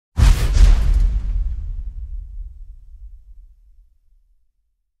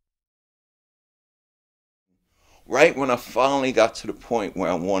right when I finally got to the point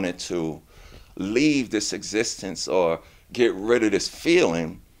where I wanted to leave this existence or get rid of this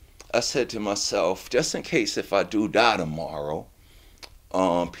feeling, I said to myself, just in case if I do die tomorrow,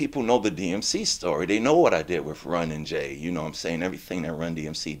 people know the DMC story. They know what I did with Run and J. You know what I'm saying? Everything that Run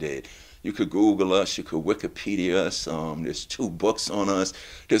DMC did. You could Google us. You could Wikipedia us. There's 2 books on us.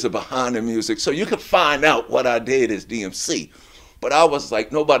 There's a behind the music. So you could find out what I did as DMC. But I was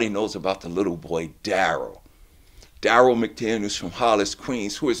like, nobody knows about the little boy Darryl. Darryl McDaniels from Hollis,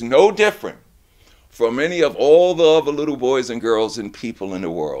 Queens, who is no different from any of all the other little boys and girls and people in the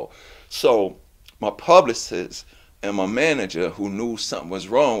world. So my publicist and my manager, who knew something was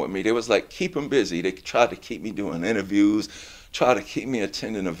wrong with me, they was like, keep him busy. They tried to keep me doing interviews, try to keep me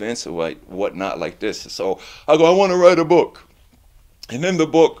attending events or like whatnot like this. So I go, I want to write a book. And in the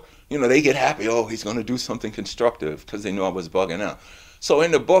book, you know, they get happy. Oh, he's going to do something constructive because they knew I was bugging out. So in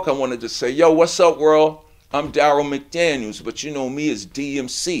the book, I wanted to say, yo, what's up, world? I'm Darryl McDaniels, but you know me as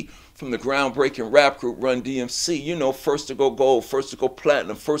DMC from the groundbreaking rap group Run-DMC. You know, first to go gold, first to go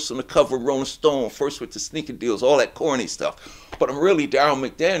platinum, first on the cover of Rolling Stone, first with the sneaker deals, all that corny stuff. But I'm really Darryl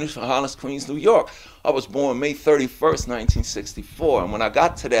McDaniels from Hollis, Queens, New York. I was born May 31st, 1964. And when I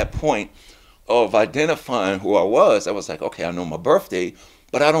got to that point of identifying who I was like, okay, I know my birthday,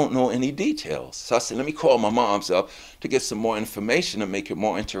 but I don't know any details. So I said, let me call my moms up to get some more information and make it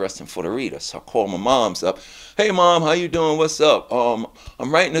more interesting for the reader. So I called my moms up. Hey, Mom, how you doing? What's up? I'm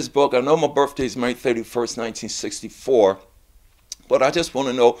writing this book. I know my birthday is May 31st, 1964, but I just want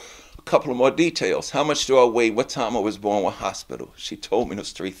to know a couple of more details. How much do I weigh? What time I was born? What hospital? She told me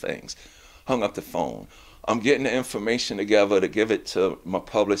those 3 things. Hung up the phone. I'm getting the information together to give it to my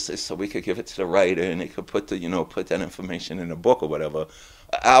publicist so we could give it to the writer and they could put the, put that information in the book or whatever.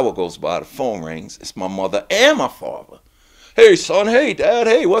 An hour goes by, the phone rings. It's my mother and my father. Hey, son. Hey, Dad.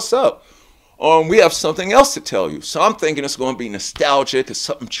 Hey, what's up? We have something else to tell you. So I'm thinking it's going to be nostalgic or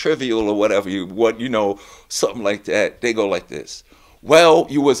something trivial or whatever, something like that. They go like this. Well,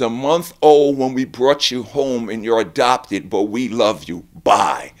 you was a month old when we brought you home and you're adopted, but we love you.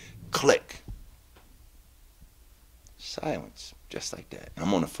 Bye. Click. Silence, just like that.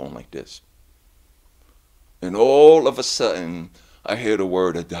 I'm on the phone like this. And all of a sudden, I hear the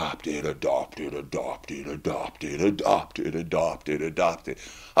word adopted, adopted, adopted, adopted, adopted, adopted, adopted.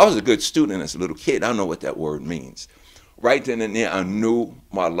 I was a good student as a little kid. I don't know what that word means. Right then and there, I knew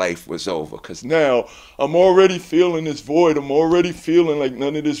my life was over. Because now, I'm already feeling this void. I'm already feeling like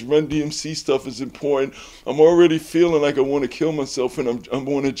none of this Run-DMC stuff is important. I'm already feeling like I want to kill myself and I'm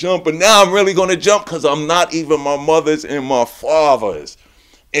going to jump. But now I'm really going to jump because I'm not even my mother's and my father's.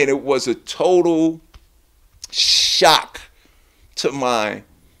 And it was a total shock to my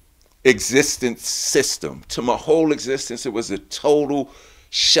existence system. To my whole existence, it was a total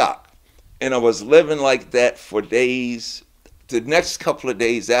shock. And I was living like that for days. The next couple of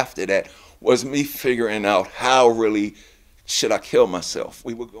days after that was me figuring out how really should I kill myself.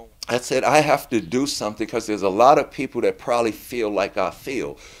 We were going. I said, I have to do something because there's a lot of people that probably feel like I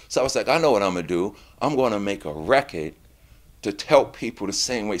feel. So I was like, I know what I'm going to do. I'm going to make a record to help people the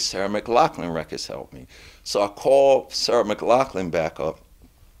same way Sarah McLachlan records helped me. So I called Sarah McLachlan back up.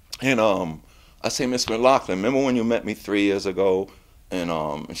 And I say, Miss McLachlan, remember when you met me 3 years ago?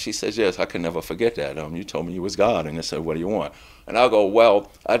 And she says, yes, I can never forget that. You told me you was God. And I said, what do you want? And I go, well,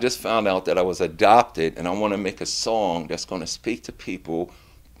 I just found out that I was adopted, and I want to make a song that's going to speak to people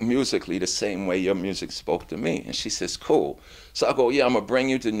musically the same way your music spoke to me. And she says, cool. So I go, yeah, I'm going to bring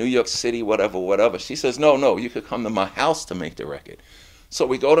you to New York City, whatever, whatever. She says, no, you could come to my house to make the record. So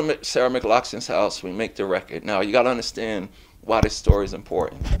we go to Sarah McLachlan's house, we make the record. Now, you got to understand why this story is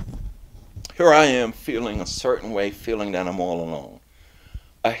important. Here I am feeling a certain way, feeling that I'm all alone.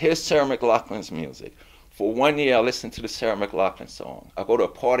 I hear Sarah McLachlan's music. For 1 year, I listened to the Sarah McLachlan song. I go to a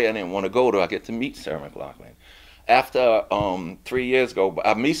party I didn't want to go to. I get to meet Sarah McLachlan. After 3 years go by,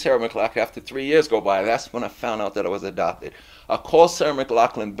 I meet Sarah McLachlan. After 3 years go by, that's when I found out that I was adopted. I call Sarah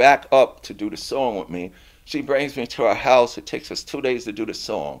McLachlan back up to do the song with me. She brings me to her house. It takes us 2 days to do the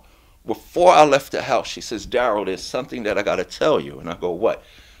song. Before I left the house, she says, Darryl, there's something that I got to tell you. And I go, what?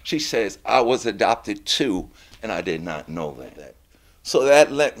 She says, I was adopted too, and I did not know that. So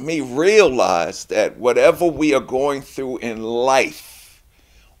that let me realize that whatever we are going through in life,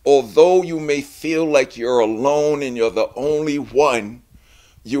 although you may feel like you're alone and you're the only one,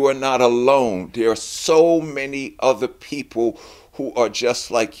 you are not alone. There are so many other people who are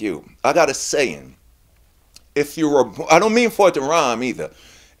just like you. I got a saying, I don't mean for it to rhyme either.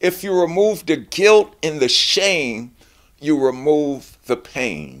 If you remove the guilt and the shame, you remove the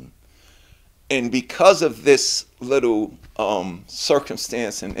pain. And because of this little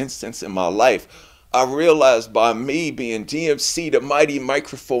circumstance and instance in my life, I realized by me being DMC, the mighty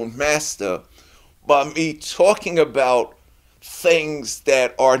microphone master, by me talking about things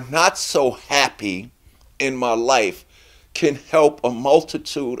that are not so happy in my life can help a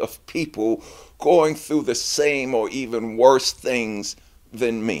multitude of people going through the same or even worse things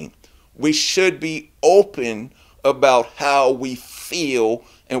than me. We should be open about how we feel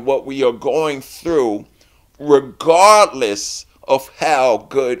and what we are going through, regardless of how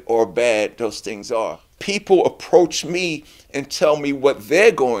good or bad those things are. People approach me and tell me what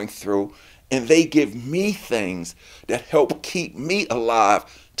they're going through, and they give me things that help keep me alive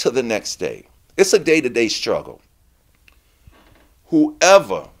to the next day. It's a day-to-day struggle.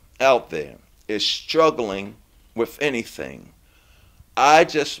 Whoever out there is struggling with anything, I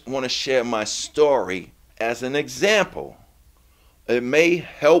just want to share my story as an example. It may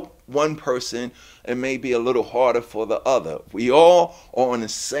help one person, it may be a little harder for the other. We all are on the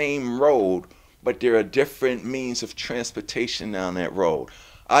same road, but there are different means of transportation down that road.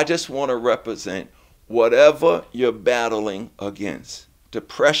 I just want to represent whatever you're battling against.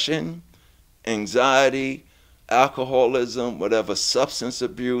 Depression, anxiety, alcoholism, whatever, substance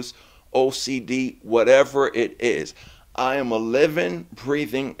abuse, OCD, whatever it is. I am a living,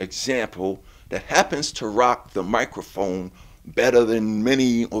 breathing example that happens to rock the microphone better than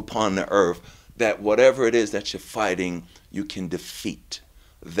many upon the earth, that whatever it is that you're fighting, you can defeat.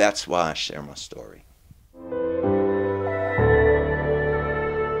 That's why I share my story.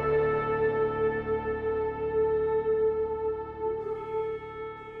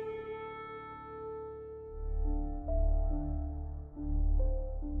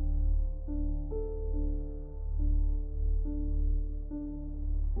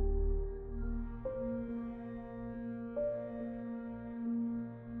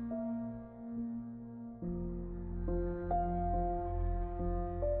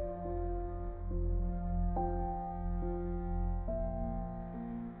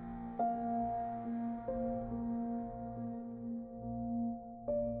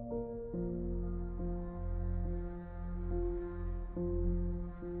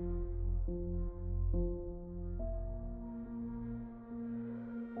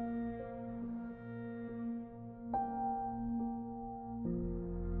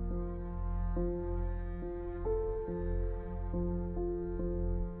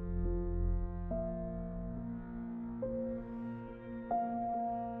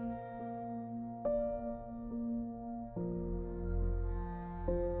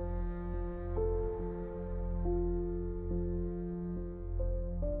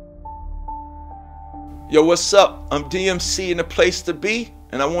 Yo, what's up? I'm DMC in the place to be,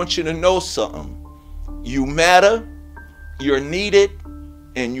 and I want you to know something. You matter, you're needed,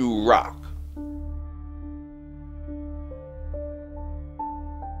 and you rock.